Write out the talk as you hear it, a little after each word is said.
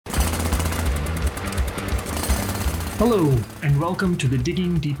Hello, and welcome to the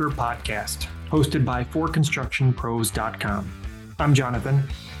Digging Deeper podcast, hosted by forconstructionpros.com. I'm Jonathan,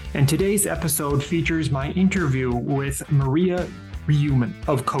 and today's episode features my interview with Maria Davidson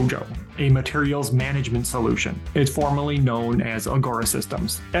of Kojo, a materials management solution. It's formerly known as Agora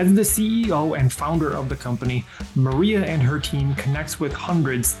Systems. As the CEO and founder of the company, Maria and her team connects with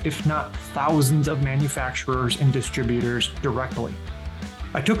hundreds, if not thousands, of manufacturers and distributors directly.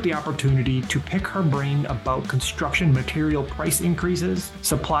 I took the opportunity to pick her brain about construction material price increases,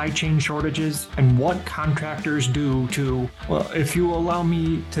 supply chain shortages, and what contractors do to, well, if you allow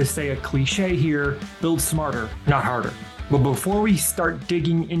me to say a cliche here, build smarter, not harder. But before we start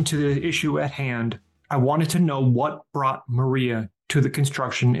digging into the issue at hand, I wanted to know what brought Maria to the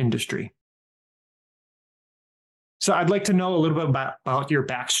construction industry. So I'd like to know a little bit about your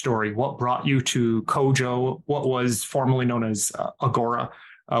backstory. What brought you to Kojo, what was formerly known as Agora?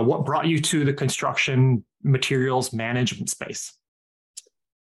 What brought you to the construction materials management space?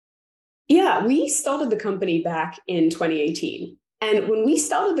 Yeah, we started the company back in 2018. And when we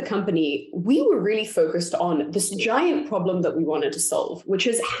started the company, we were really focused on this giant problem that we wanted to solve, which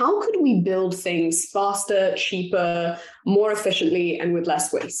is how could we build things faster, cheaper, more efficiently, and with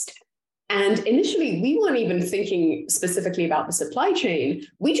less waste? And initially, we weren't even thinking specifically about the supply chain.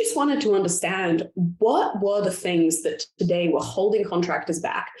 We just wanted to understand what were the things that today were holding contractors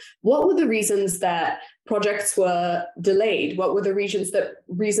back. What were the reasons that projects were delayed? What were the reasons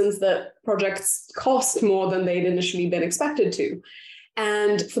that projects cost more than they'd initially been expected to?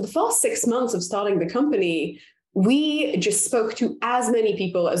 And for the first 6 months of starting the company, we just spoke to as many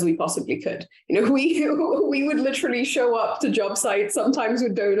people as we possibly could. You know, we would literally show up to job sites, sometimes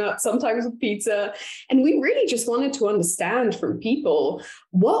with donuts, sometimes with pizza. And we really just wanted to understand from people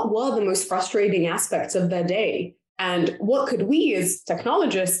what were the most frustrating aspects of their day, and what could we as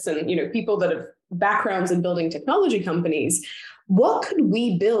technologists and, you know, people that have backgrounds in building technology companies, what could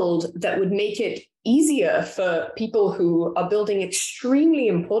we build that would make it easier for people who are building extremely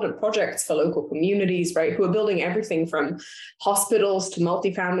important projects for local communities, right? Who are building everything from hospitals to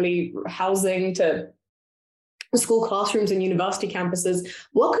multifamily housing to school classrooms and university campuses.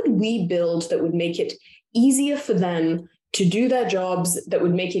 What could we build that would make it easier for them to do their jobs, that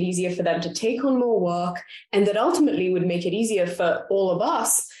would make it easier for them to take on more work, and that ultimately would make it easier for all of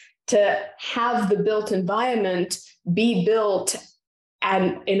us to have the built environment be built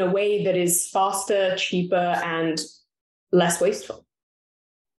and in a way that is faster, cheaper, and less wasteful?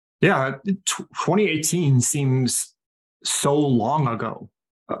 Yeah, 2018 seems so long ago.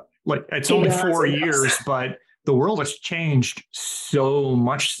 Like it's only 4 years, but the world has changed so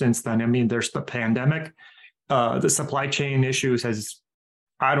much since then. I mean, there's the pandemic, the supply chain issues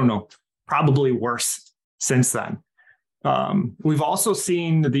probably worse since then. We've also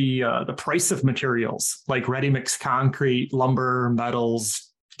seen the price of materials like ready-mix concrete, lumber,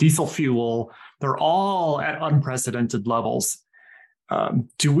 metals, diesel fuel. They're all at unprecedented levels.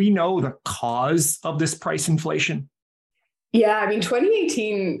 Do we know the cause of this price inflation? Yeah, I mean,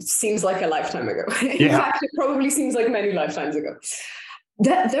 2018 seems like a lifetime ago. In fact, it probably seems like many lifetimes ago.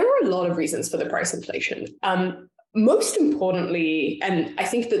 There are a lot of reasons for the price inflation. Most importantly, and I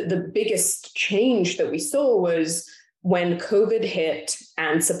think that the biggest change that we saw was when COVID hit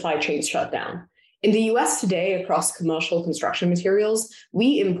and supply chains shut down. In the US today, across commercial construction materials,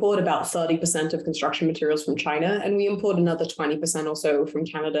 we import about 30% of construction materials from China, and we import another 20% or so from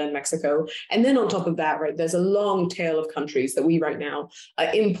Canada and Mexico. And then on top of that, right, there's a long tail of countries that we right now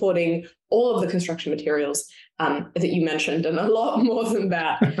are importing all of the construction materials that you mentioned, and a lot more than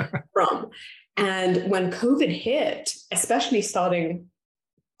that from. And when COVID hit, especially starting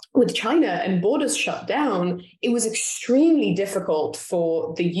with China and borders shut down, it was extremely difficult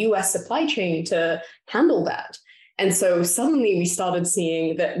for the US supply chain to handle that. And so suddenly we started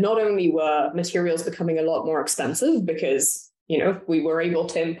seeing that not only were materials becoming a lot more expensive because, you know, we were able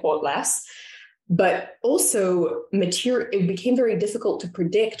to import less, but also it became very difficult to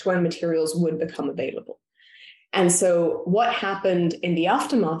predict when materials would become available. And so what happened in the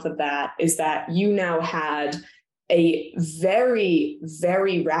aftermath of that is that you now had a very,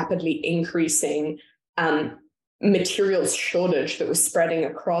 very rapidly increasing materials shortage that was spreading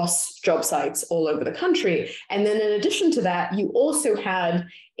across job sites all over the country. And then in addition to that, you also had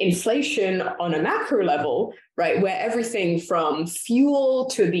inflation on a macro level, right, where everything from fuel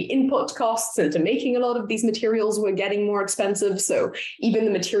to the input costs and to making a lot of these materials were getting more expensive. So even the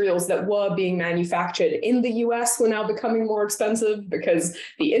materials that were being manufactured in the US were now becoming more expensive because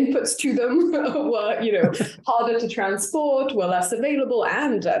the inputs to them were, harder to transport, were less available,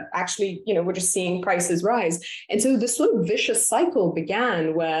 and actually, we're just seeing prices rise. And so this sort of vicious cycle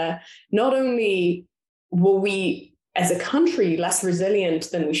began where not only were we as a country, less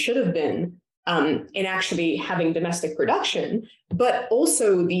resilient than we should have been in actually having domestic production, but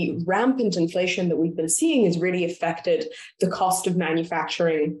also the rampant inflation that we've been seeing has really affected the cost of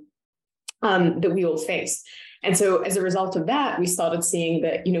manufacturing that we all face. And so as a result of that, we started seeing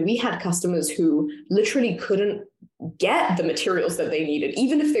that, we had customers who literally couldn't get the materials that they needed,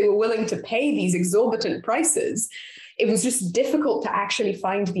 even if they were willing to pay these exorbitant prices. It was just difficult to actually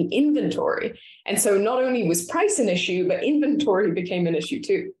find the inventory. And so not only was price an issue, but inventory became an issue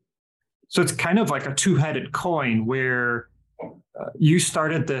too. So it's kind of like a two-headed coin where you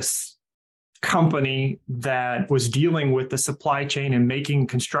started this company that was dealing with the supply chain and making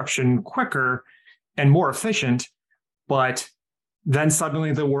construction quicker and more efficient, but then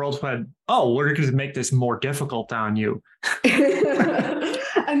suddenly the world said, oh, we're going to make this more difficult on you.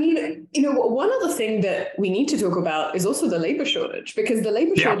 I mean, one other thing that we need to talk about is also the labor shortage, because the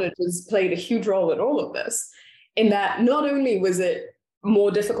labor shortage has played a huge role in all of this, in that not only was it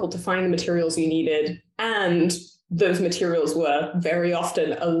more difficult to find the materials you needed, and those materials were very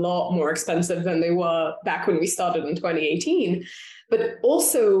often a lot more expensive than they were back when we started in 2018, but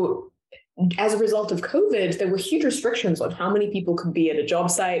also as a result of COVID, there were huge restrictions on how many people could be at a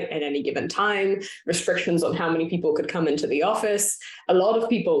job site at any given time, restrictions on how many people could come into the office. A lot of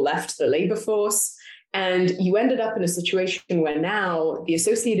people left the labor force. And you ended up in a situation where now the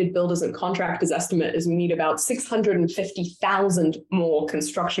Associated Builders and Contractors estimate is we need about 650,000 more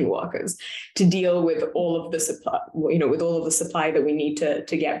construction workers to deal with all of the supply, with all of the supply that we need to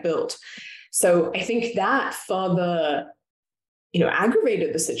get built. So I think that further,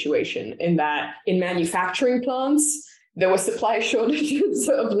 aggravated the situation in that in manufacturing plants, there were supply shortages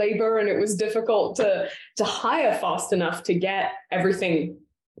of labor, and it was difficult to hire fast enough to get everything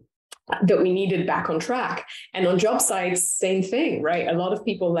that we needed back on track. And on job sites, same thing, right? A lot of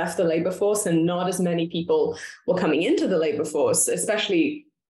people left the labor force, and not as many people were coming into the labor force, especially,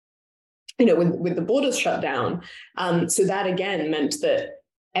 with the borders shut down. So that again meant that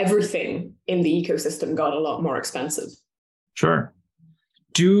everything in the ecosystem got a lot more expensive. Sure.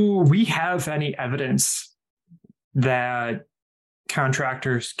 Do we have any evidence that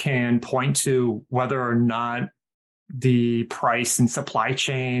contractors can point to whether or not the price and supply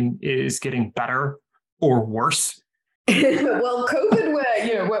chain is getting better or worse? Well, COVID,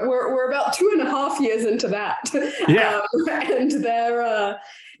 we're about 2.5 years into that. Yeah. And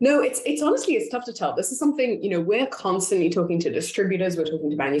it's honestly, it's tough to tell. This is something, we're constantly talking to distributors, we're talking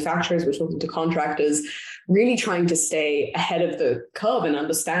to manufacturers, we're talking to contractors, really trying to stay ahead of the curve and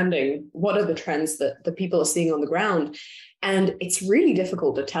understanding what are the trends that the people are seeing on the ground. And it's really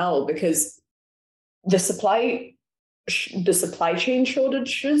difficult to tell because the supply chain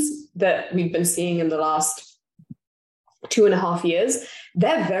shortages that we've been seeing in the last 2.5 years,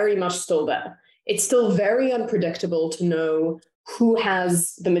 they're very much still there. It's still very unpredictable to know who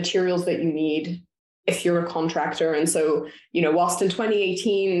has the materials that you need if you're a contractor. And so, whilst in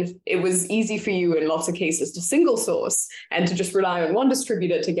 2018, it was easy for you in lots of cases to single source and to just rely on one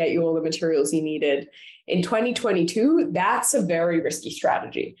distributor to get you all the materials you needed. In 2022, that's a very risky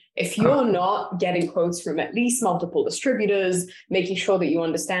strategy. If you're not getting quotes from at least multiple distributors, making sure that you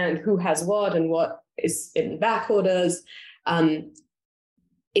understand who has what and what is in back orders,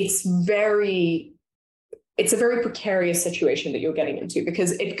 it's a very precarious situation that you're getting into,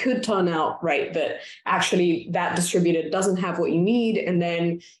 because it could turn out, right, that actually that distributor doesn't have what you need, and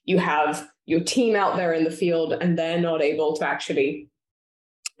then you have your team out there in the field and they're not able to actually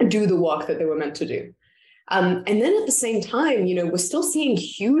do the work that they were meant to do. And then at the same time, we're still seeing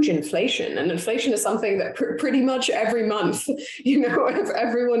huge inflation, and inflation is something that pretty much every month,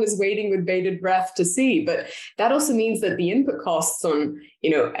 everyone is waiting with bated breath to see. But that also means that the input costs on,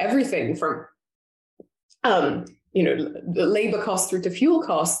 everything from, the labor costs through to fuel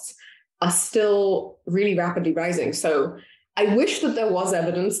costs are still really rapidly rising. So I wish that there was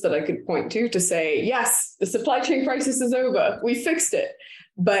evidence that I could point to say, yes, the supply chain crisis is over, we fixed it.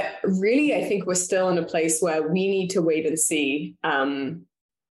 But really, I think we're still in a place where we need to wait and see,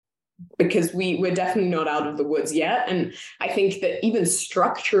 because we're definitely not out of the woods yet. And I think that even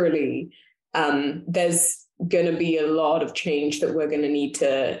structurally, there's going to be a lot of change that we're going to need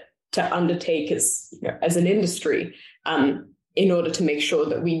to undertake as an industry, in order to make sure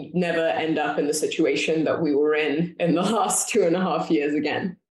that we never end up in the situation that we were in the last 2.5 years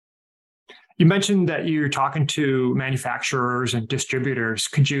again. You mentioned that you're talking to manufacturers and distributors.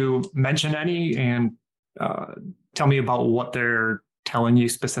 Could you mention any and tell me about what they're telling you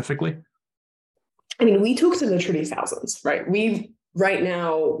specifically? I mean, we talk to literally thousands, right? We've right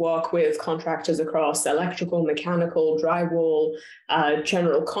now work with contractors across electrical, mechanical, drywall,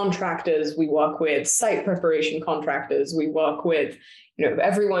 general contractors. We work with site preparation contractors. We work with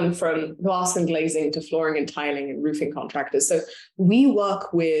everyone from glass and glazing to flooring and tiling and roofing contractors. So we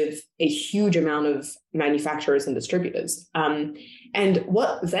work with a huge amount of manufacturers and distributors. And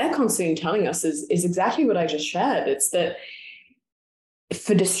what they're constantly telling us is exactly what I just shared. It's that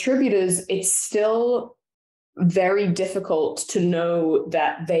for distributors, it's still very difficult to know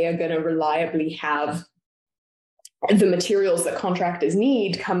that they are going to reliably have the materials that contractors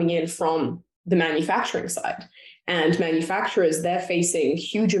need coming in from the manufacturing side. And manufacturers, they're facing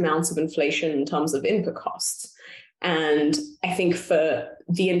huge amounts of inflation in terms of input costs. And I think for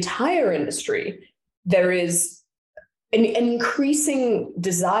the entire industry, there is an increasing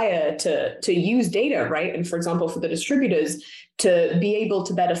desire to use data, right? And for example, for the distributors to be able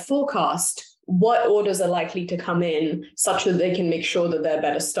to better forecast what orders are likely to come in such that they can make sure that they're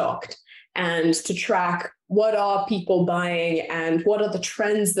better stocked, and to track what are people buying and what are the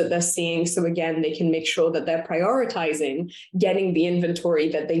trends that they're seeing. So again, they can make sure that they're prioritizing getting the inventory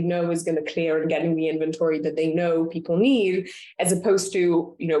that they know is going to clear and getting the inventory that they know people need, as opposed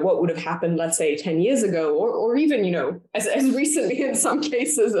to, what would have happened, let's say 10 years ago, or even, as recently in some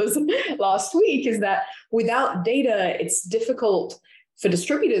cases as last week, is that without data, it's difficult for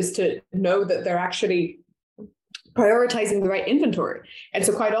distributors to know that they're actually prioritizing the right inventory. And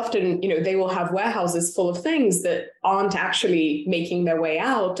so quite often, they will have warehouses full of things that aren't actually making their way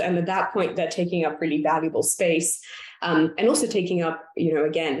out. And at that point, they're taking up really valuable space, and also taking up,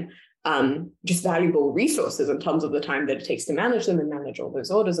 just valuable resources in terms of the time that it takes to manage them and manage all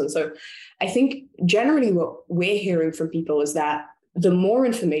those orders. And so I think generally what we're hearing from people is that the more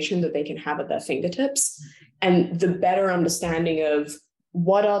information that they can have at their fingertips and the better understanding of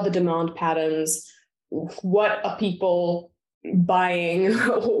what are the demand patterns, what are people buying,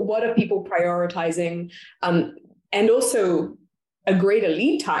 what are people prioritizing, and also a greater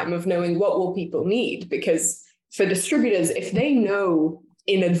lead time of knowing what will people need. Because for distributors, if they know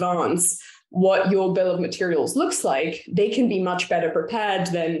in advance what your bill of materials looks like, they can be much better prepared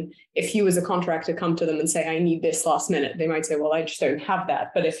than if you as a contractor come to them and say, I need this last minute. They might say, well, I just don't have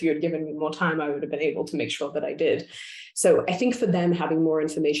that. But if you had given me more time, I would have been able to make sure that I did. So I think for them, having more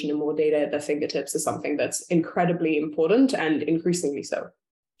information and more data at their fingertips is something that's incredibly important, and increasingly so.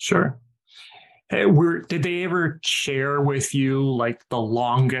 Sure. Did they ever share with you like the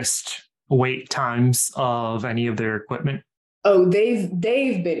longest wait times of any of their equipment? Oh, they've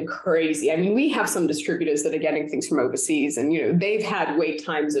been crazy. I mean, we have some distributors that are getting things from overseas, and they've had wait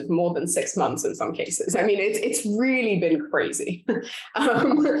times of more than 6 months in some cases. I mean, it's really been crazy.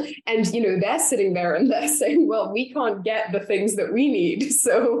 And they're sitting there and they're saying, well, we can't get the things that we need,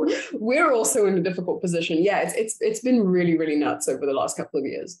 so we're also in a difficult position. Yeah, it's been really, really nuts over the last couple of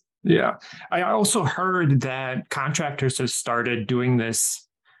years. Yeah, I also heard that contractors have started doing this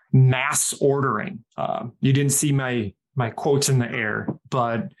mass ordering. You didn't see my quotes in the air,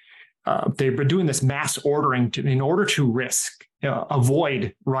 but they've been doing this mass ordering in order to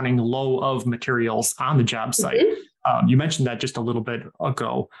avoid running low of materials on the job site. Mm-hmm. You mentioned that just a little bit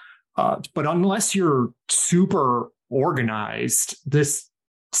ago, but unless you're super organized, this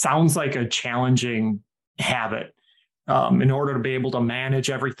sounds like a challenging habit in order to be able to manage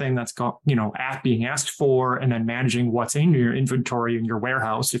everything that's being asked for, and then managing what's in your inventory in your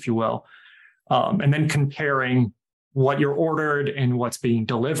warehouse, if you will, and then comparing what you're ordered and what's being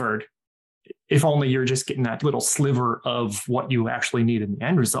delivered, if only you're just getting that little sliver of what you actually need in the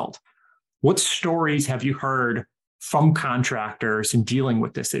end result. What stories have you heard from contractors in dealing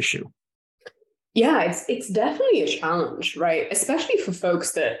with this issue? Yeah, it's definitely a challenge, right? Especially for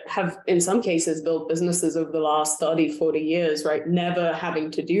folks that have, in some cases, built businesses over the last 30, 40 years, right? Never having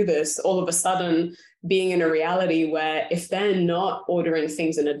to do this, all of a sudden being in a reality where if they're not ordering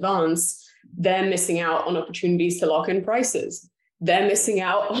things in advance, they're missing out on opportunities to lock in prices. They're missing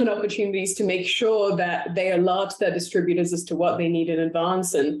out on opportunities to make sure that they alert their distributors as to what they need in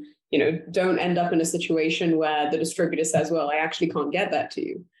advance, and don't end up in a situation where the distributor says, well, I actually can't get that to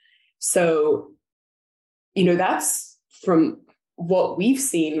you. So, that's from what we've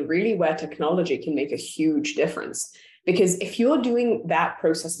seen really where technology can make a huge difference. Because if you're doing that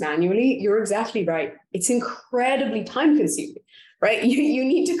process manually, you're exactly right. It's incredibly time consuming. Right? You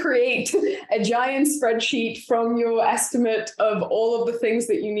need to create a giant spreadsheet from your estimate of all of the things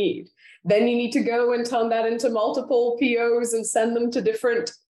that you need. Then you need to go and turn that into multiple POs and send them to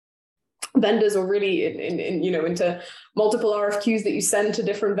different vendors, or really into multiple RFQs that you send to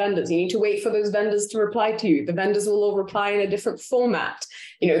different vendors. You need to wait for those vendors to reply to you. The vendors will all reply in a different format.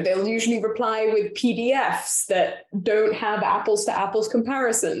 They'll usually reply with PDFs that don't have apples to apples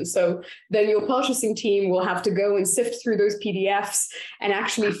comparisons. So then your purchasing team will have to go and sift through those PDFs and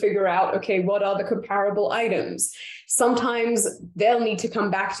actually figure out, okay, what are the comparable items? Sometimes they'll need to come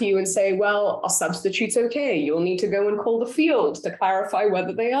back to you and say, well, our substitute's okay. You'll need to go and call the field to clarify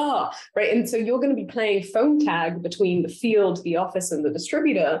whether they are, right? And so you're going to be playing phone tag between the field, the office, and the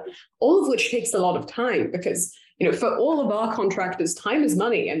distributor, all of which takes a lot of time because, for all of our contractors, time is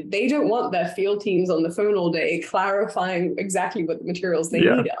money, and they don't want their field teams on the phone all day clarifying exactly what the materials they need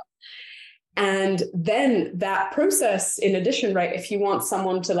are. And then that process, in addition, right, if you want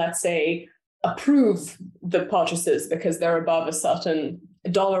someone to, let's say, approve the purchases because they're above a certain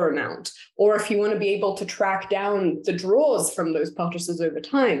dollar amount, or if you want to be able to track down the draws from those purchases over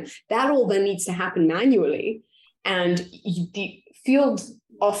time, that all then needs to happen manually. And the field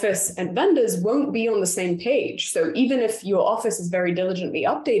office and vendors won't be on the same page. So even if your office is very diligently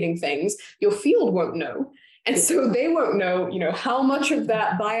updating things, your field won't know. And so they won't know, how much of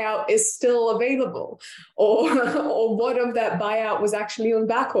that buyout is still available, or what of that buyout was actually on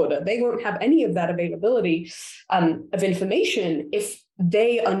back order. They won't have any of that availability of information if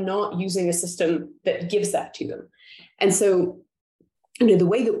they are not using a system that gives that to them. And so, the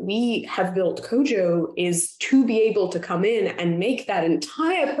way that we have built Kojo is to be able to come in and make that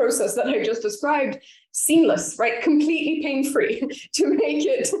entire process that I just described seamless, right? Completely pain-free, to make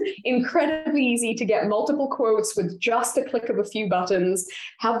it incredibly easy to get multiple quotes with just a click of a few buttons,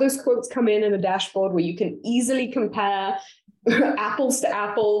 have those quotes come in a dashboard where you can easily compare apples to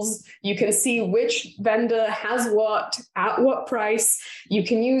apples. You can see which vendor has what, at what price. You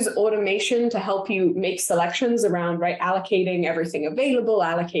can use automation to help you make selections around, right, allocating everything available,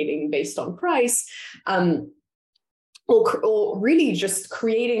 allocating based on price, or really just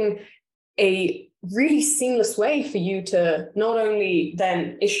creating a really seamless way for you to not only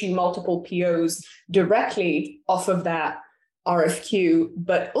then issue multiple POs directly off of that RFQ,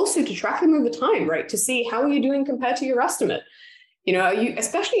 but also to track them over time, right? To see how are you doing compared to your estimate.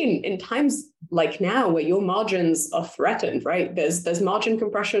 Especially in times like now where your margins are threatened, right? There's margin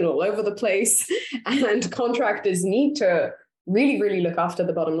compression all over the place, and contractors need to really, really look after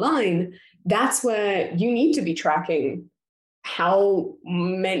the bottom line. That's where you need to be tracking how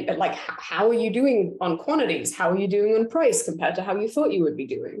are you doing on quantities? How are you doing on price compared to how you thought you would be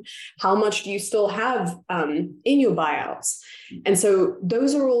doing? How much do you still have in your buyouts? And so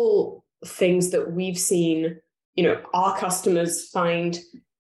those are all things that we've seen, our customers find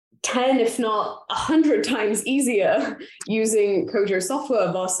 10, if not 100 times easier using Kojo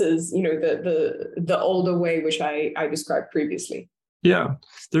software versus, the older way, which I described previously. Yeah,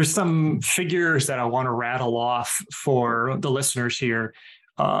 there's some figures that I want to rattle off for the listeners here,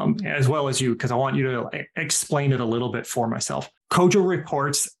 as well as you, because I want you to explain it a little bit for myself. Kojo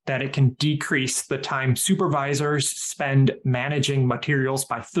reports that it can decrease the time supervisors spend managing materials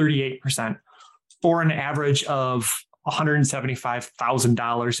by 38%, for an average of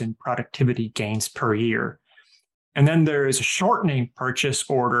 $175,000 in productivity gains per year. And then there is shortening purchase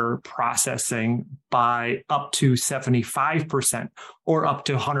order processing by up to 75%, or up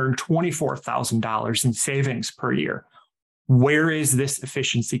to $124,000 in savings per year. Where is this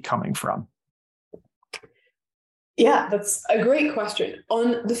efficiency coming from? Yeah, that's a great question.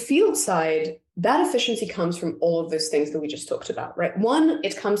 On the field side, that efficiency comes from all of those things that we just talked about, right? One,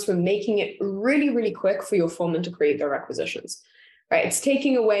 it comes from making it really, really quick for your foreman to create their requisitions. Right? It's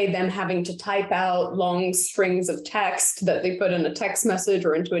taking away them having to type out long strings of text that they put in a text message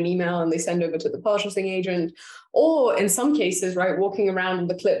or into an email and they send over to the purchasing agent, or in some cases, right, walking around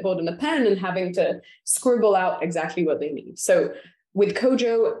with a clipboard and a pen and having to scribble out exactly what they need. So with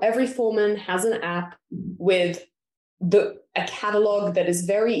Kojo, every foreman has an app with a catalog that is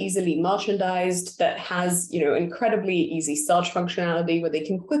very easily merchandised, that has, incredibly easy search functionality where they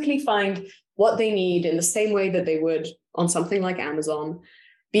can quickly find what they need in the same way that they would on something like Amazon,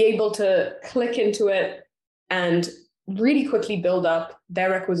 be able to click into it and really quickly build up their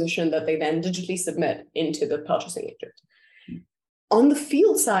requisition that they then digitally submit into the purchasing agent. On the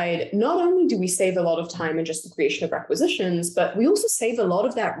field side, not only do we save a lot of time in just the creation of requisitions, but we also save a lot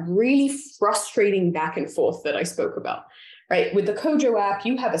of that really frustrating back and forth that I spoke about. Right? With the Kojo app,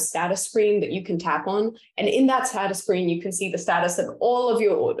 you have a status screen that you can tap on. And in that status screen, you can see the status of all of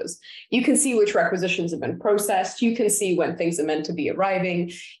your orders. You can see which requisitions have been processed. You can see when things are meant to be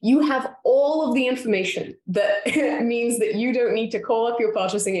arriving. You have all of the information that means that you don't need to call up your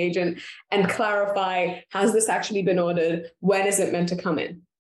purchasing agent and clarify, has this actually been ordered? When is it meant to come in?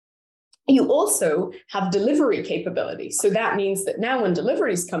 You also have delivery capability. So that means that now when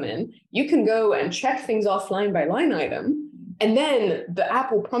deliveries come in, you can go and check things off line by line item. And then the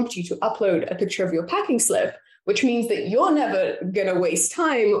app will prompt you to upload a picture of your packing slip, which means that you're never going to waste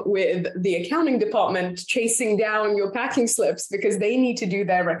time with the accounting department chasing down your packing slips, because they need to do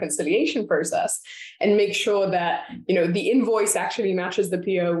their reconciliation process and make sure that, the invoice actually matches the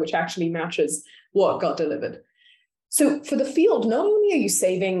PO, which actually matches what got delivered. So for the field, not only are you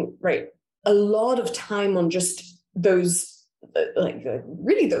saving, a lot of time on just those,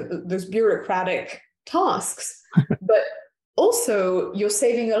 those bureaucratic tasks, but also you're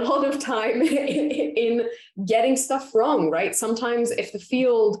saving a lot of time in getting stuff wrong, right? Sometimes if the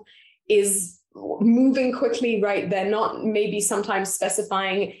field is moving quickly, they're not maybe sometimes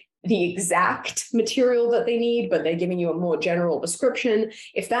specifying the exact material that they need, but they're giving you a more general description.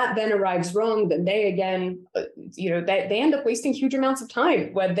 If that then arrives wrong, then they again, they end up wasting huge amounts of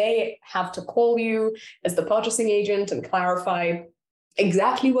time where they have to call you as the purchasing agent and clarify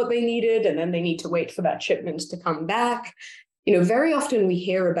exactly what they needed, and then they need to wait for that shipment to come back. Very often we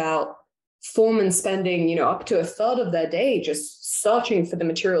hear about foremen spending, up to a third of their day just searching for the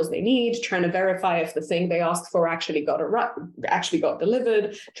materials they need, trying to verify if the thing they asked for actually got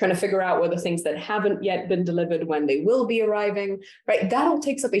delivered, trying to figure out whether things that haven't yet been delivered, when they will be arriving, right? That all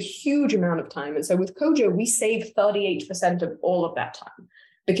takes up a huge amount of time. And so with Kojo, we save 38% of all of that time,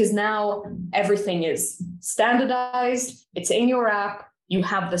 because now everything is standardized. It's in your app. You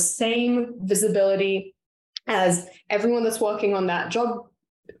have the same visibility as everyone that's working on that job,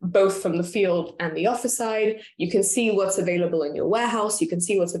 both from the field and the office side. You can see what's available in your warehouse. You can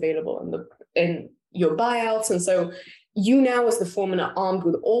see what's available in your buyouts. And so you now as the foreman are armed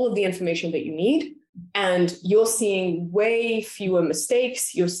with all of the information that you need, and you're seeing way fewer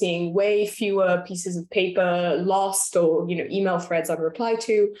mistakes. You're seeing way fewer pieces of paper lost or, email threads unreplied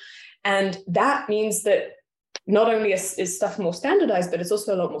to. And that means that not only is stuff more standardized, but it's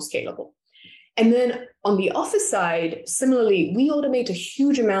also a lot more scalable. And then on the office side, similarly, we automate a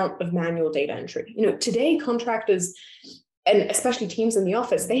huge amount of manual data entry. Today, contractors, and especially teams in the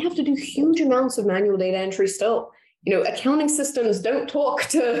office, they have to do huge amounts of manual data entry still. Accounting systems don't talk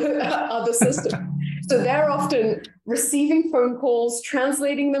to other systems. So they're often receiving phone calls,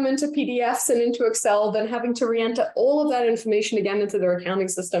 translating them into PDFs and into Excel, then having to re-enter all of that information again into their accounting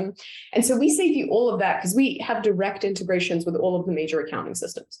system. And so we save you all of that because we have direct integrations with all of the major accounting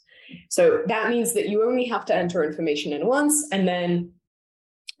systems. So that means that you only have to enter information in once, and then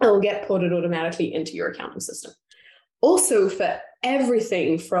it'll get ported automatically into your accounting system. Also, for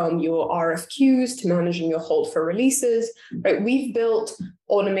everything from your RFQs to managing your hold for releases, right? We've built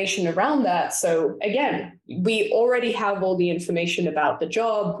automation around that. So again, we already have all the information about the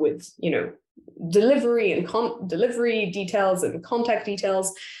job with, delivery and delivery details and contact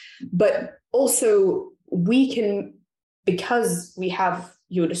details, but also we can, because we have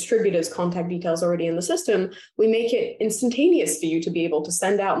your distributor's contact details already in the system, we make it instantaneous for you to be able to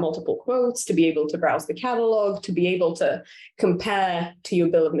send out multiple quotes, to be able to browse the catalog, to be able to compare to your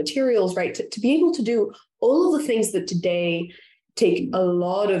bill of materials, right? To be able to do all of the things that today take a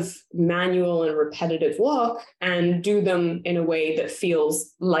lot of manual and repetitive work and do them in a way that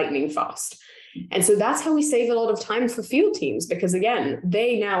feels lightning fast. And so that's how we save a lot of time for field teams, because again,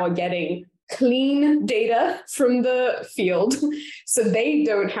 they now are getting clean data from the field, so they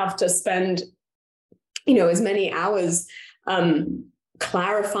don't have to spend, as many hours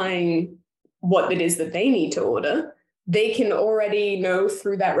clarifying what it is that they need to order. They can already know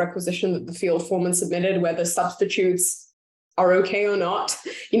through that requisition that the field foreman submitted whether substitutes are okay or not,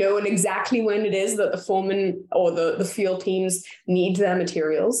 and exactly when it is that the foreman or the field teams need their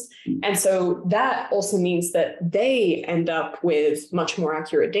materials. And so that also means that they end up with much more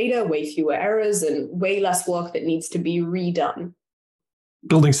accurate data, way fewer errors, and way less work that needs to be redone.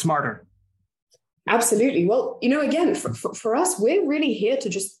 Building smarter. Absolutely. Well, again, for us, we're really here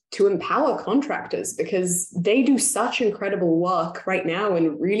to empower contractors, because they do such incredible work right now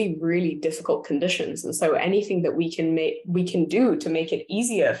in really, really difficult conditions. And so anything that we can do to make it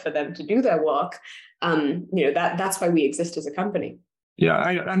easier for them to do their work, that's why we exist as a company. Yeah,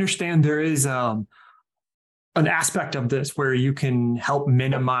 I understand there is an aspect of this where you can help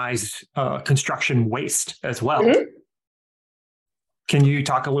minimize construction waste as well. Mm-hmm. Can you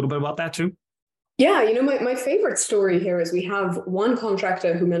talk a little bit about that too? Yeah, my favorite story here is we have one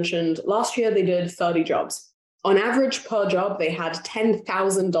contractor who mentioned last year they did 30 jobs. On average per job, they had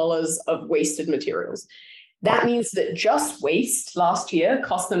 $10,000 of wasted materials. That means that just waste last year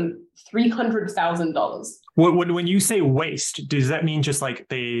cost them $300,000. When you say waste, does that mean just like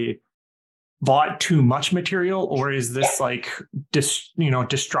they bought too much material, or is this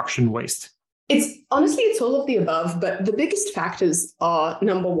destruction waste? It's all of the above, but the biggest factors are,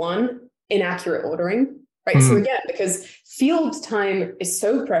 number one, inaccurate ordering, right? So again, because field time is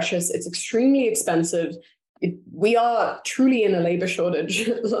so precious, it's extremely expensive. We are truly in a labor shortage,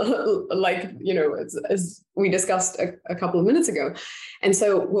 as we discussed a couple of minutes ago. And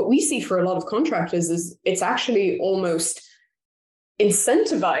so what we see for a lot of contractors is it's actually almost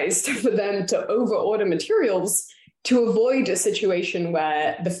incentivized for them to overorder materials to avoid a situation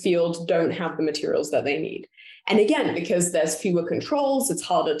where the field don't have the materials that they need. And again, because there's fewer controls, it's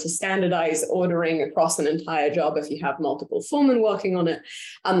harder to standardize ordering across an entire job if you have multiple foremen working on it.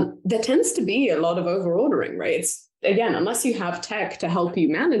 There tends to be a lot of over ordering, right? It's, again, unless you have tech to help you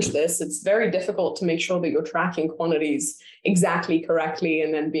manage this, it's very difficult to make sure that you're tracking quantities exactly correctly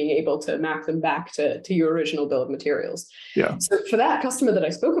and then being able to map them back to your original bill of materials. Yeah. So for that customer that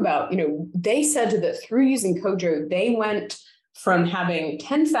I spoke about, they said that through using Kojo, they went from having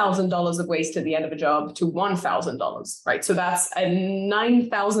 $10,000 of waste at the end of a job to $1,000, right? So that's a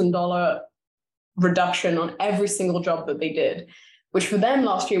 $9,000 reduction on every single job that they did, which for them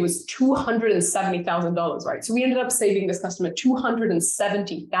last year was $270,000, right? So we ended up saving this customer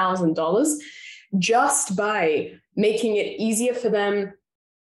 $270,000 just by making it easier for them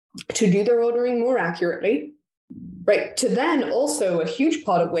to do their ordering more accurately, right? To then also a huge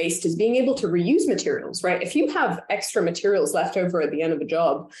part of waste is being able to reuse materials, right? If you have extra materials left over at the end of a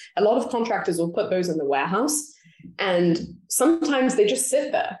job, a lot of contractors will put those in the warehouse. And sometimes they just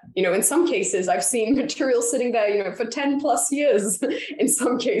sit there. In some cases, I've seen materials sitting there, for 10 plus years in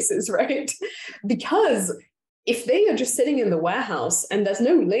some cases, right? Because if they are just sitting in the warehouse and there's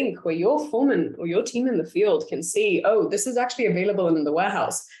no link where your foreman or your team in the field can see, oh, this is actually available in the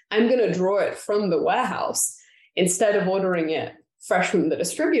warehouse, I'm going to draw it from the warehouse instead of ordering it fresh from the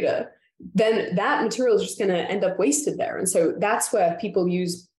distributor, then that material is just going to end up wasted there. And so that's where people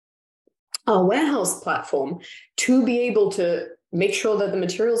use our warehouse platform to be able to make sure that the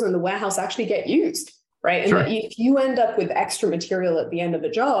materials in the warehouse actually get used, right? Sure. And that if you end up with extra material at the end of the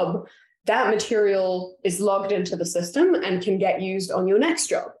job, that material is logged into the system and can get used on your next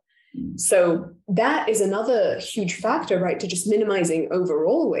job. So that is another huge factor, right, to just minimizing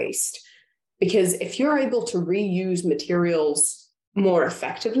overall waste. Because if you're able to reuse materials more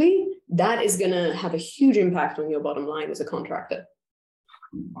effectively, that is going to have a huge impact on your bottom line as a contractor.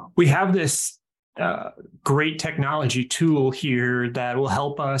 We have this great technology tool here that will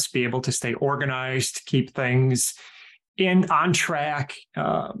help us be able to stay organized, keep things on track,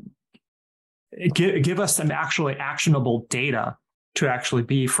 give us some actually actionable data to actually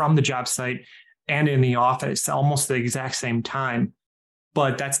be from the job site and in the office almost the exact same time.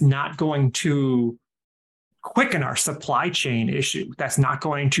 But that's not going to quicken our supply chain issue. That's not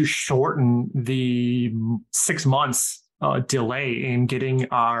going to shorten the 6 months delay in getting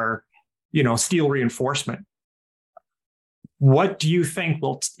our, steel reinforcement. What do you think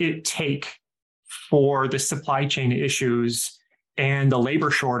will it take for the supply chain issues and the labor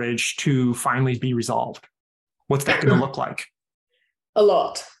shortage to finally be resolved? What's that going to look like? A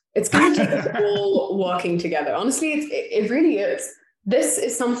lot. It's going to take us all working together. Honestly, it really is. This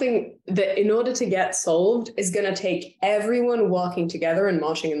is something that in order to get solved is going to take everyone working together and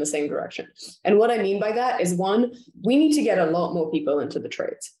marching in the same direction. And what I mean by that is, one, we need to get a lot more people into the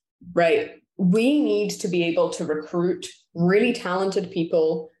trades, right? We need to be able to recruit really talented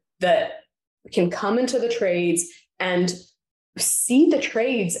people that can come into the trades and see the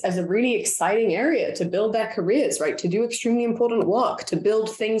trades as a really exciting area to build their careers, right? To do extremely important work, to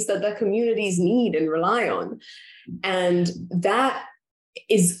build things that their communities need and rely on. And that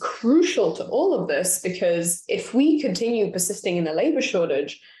is crucial to all of this, because if we continue persisting in a labor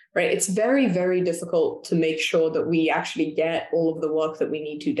shortage, right, it's very, very difficult to make sure that we actually get all of the work that we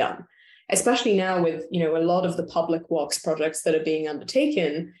need to done. Especially now with, a lot of the public works projects that are being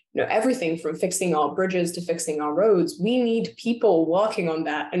undertaken, everything from fixing our bridges to fixing our roads, we need people working on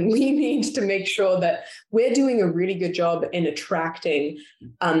that. And we need to make sure that we're doing a really good job in attracting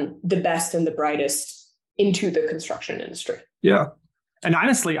the best and the brightest into the construction industry. Yeah. And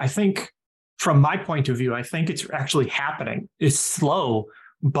honestly, I think from my point of view, I think it's actually happening. It's slow,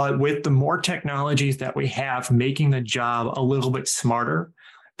 but with the more technologies that we have making the job a little bit smarter,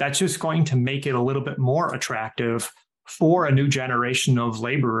 that's just going to make it a little bit more attractive for a new generation of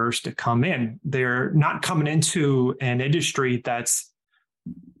laborers to come in. They're not coming into an industry that's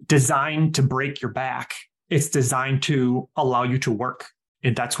designed to break your back. It's designed to allow you to work.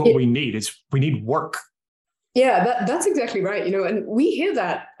 And that's what we need, is we need work. Yeah, that's exactly right. And we hear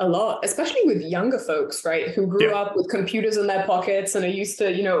that a lot, especially with younger folks, right, who grew up with computers in their pockets and are used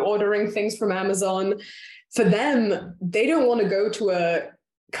to, ordering things from Amazon. For them, they don't want to go to a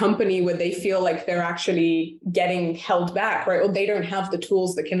company where they feel like they're actually getting held back, right? Or they don't have the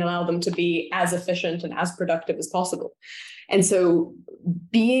tools that can allow them to be as efficient and as productive as possible. And so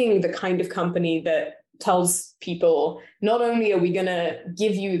being the kind of company that tells people, not only are we going to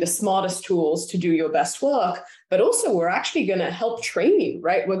give you the smartest tools to do your best work, but also we're actually going to help train you,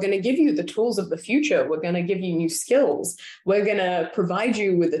 right? We're going to give you the tools of the future. We're going to give you new skills. We're going to provide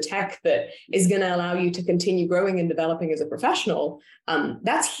you with the tech that is going to allow you to continue growing and developing as a professional.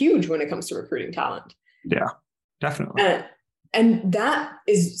 That's huge when it comes to recruiting talent. Yeah, definitely. And that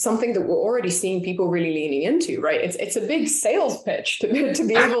is something that we're already seeing people really leaning into, right? It's a big sales pitch to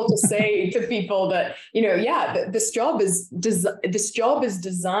be able to say to people that, this job is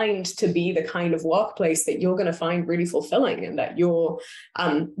designed to be the kind of workplace that you're going to find really fulfilling and that you're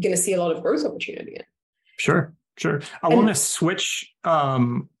going to see a lot of growth opportunity in. Sure. I want to switch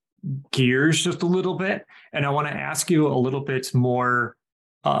gears just a little bit, and I want to ask you a little bit more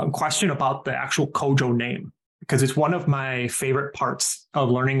question about the actual Kojo name. Because it's one of my favorite parts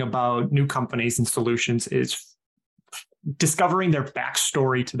of learning about new companies and solutions is discovering their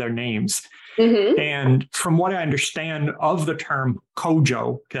backstory to their names. Mm-hmm. And from what I understand of the term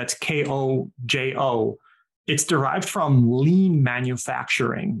Kojo, that's Kojo, it's derived from lean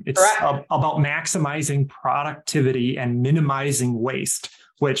manufacturing. It's about maximizing productivity and minimizing waste,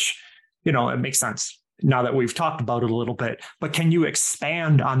 which, it makes sense now that we've talked about it a little bit. But can you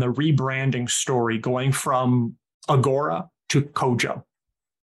expand on the rebranding story going from Agora to Kojo?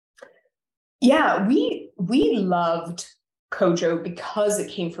 Yeah, we loved Kojo because it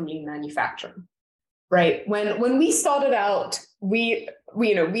came from lean manufacturing, right? When we started out, we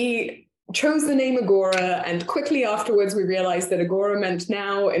chose the name Agora, and quickly afterwards we realized that Agora meant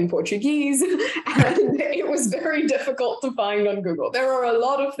now in Portuguese, and it was very difficult to find on Google. There are a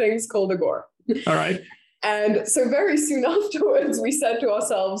lot of things called Agora. All right. And so very soon afterwards, we said to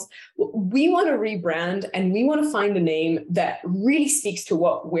ourselves, we want to rebrand and we want to find a name that really speaks to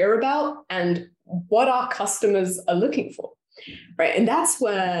what we're about and what our customers are looking for, right? And that's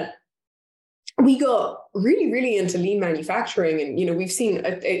where we got really, really into lean manufacturing. And, we've seen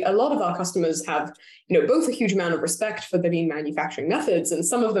a lot of our customers have, both a huge amount of respect for the lean manufacturing methods, and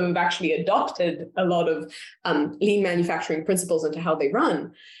some of them have actually adopted a lot of lean manufacturing principles into how they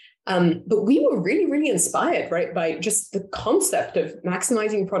run. But we were really, really inspired, right, by just the concept of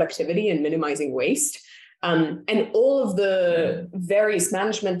maximizing productivity and minimizing waste, and all of the various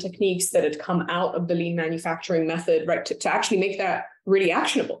management techniques that had come out of the lean manufacturing method, right, to actually make that really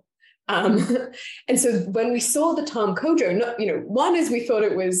actionable. And so when we saw the term Kojo, one is we thought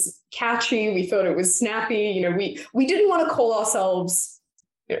it was catchy, we thought it was snappy, we didn't want to call ourselves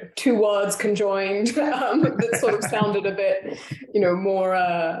two words conjoined that sort of sounded a bit, more,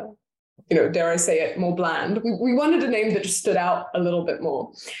 dare I say it, more bland. We wanted a name that just stood out a little bit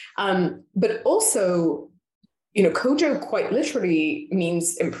more. But also, Kojo quite literally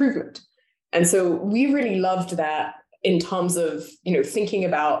means improvement. And so we really loved that in terms of, thinking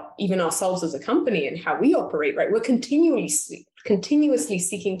about even ourselves as a company and how we operate, right? We're continuously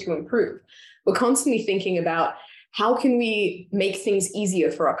seeking to improve. We're constantly thinking about how can we make things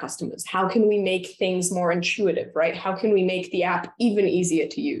easier for our customers? How can we make things more intuitive, right? How can we make the app even easier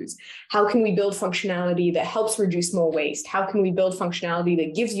to use? How can we build functionality that helps reduce more waste? How can we build functionality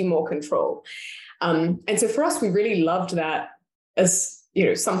that gives you more control? And so for us, we really loved that as,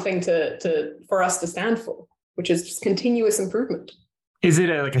 something for us to stand for, which is just continuous improvement. Is it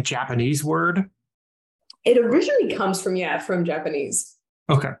like a Japanese word? It originally comes from Japanese.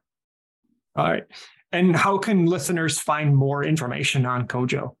 Okay. All right. And how can listeners find more information on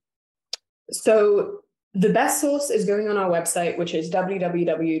Kojo? So the best source is going on our website, which is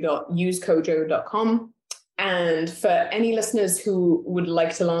www.usekojo.com. And for any listeners who would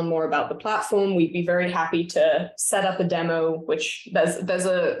like to learn more about the platform, we'd be very happy to set up a demo, which there's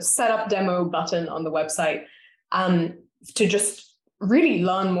a set up demo button on the website, to just really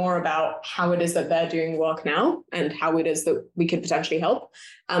learn more about how it is that they're doing work now and how it is that we could potentially help.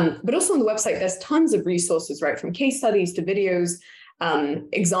 But also on the website, there's tons of resources, right? From case studies to videos,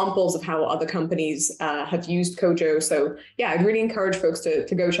 examples of how other companies have used Kojo. So yeah, I'd really encourage folks to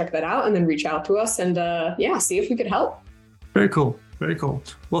go check that out and then reach out to us and see if we could help. Very cool. Very cool.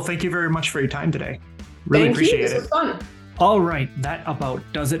 Well, thank you very much for your time today. Really appreciate it. This was fun. All right, that about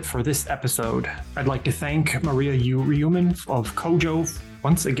does it for this episode. I'd like to thank Maria Davidson of Kojo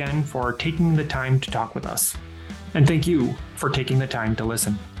once again for taking the time to talk with us. And thank you for taking the time to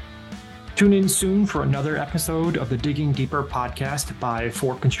listen. Tune in soon for another episode of the Digging Deeper podcast by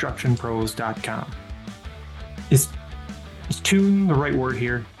forconstructionpros.com. Is tune the right word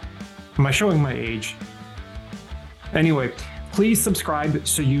here? Am I showing my age? Anyway, please subscribe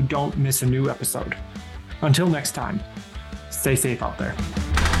so you don't miss a new episode. Until next time, stay safe out there.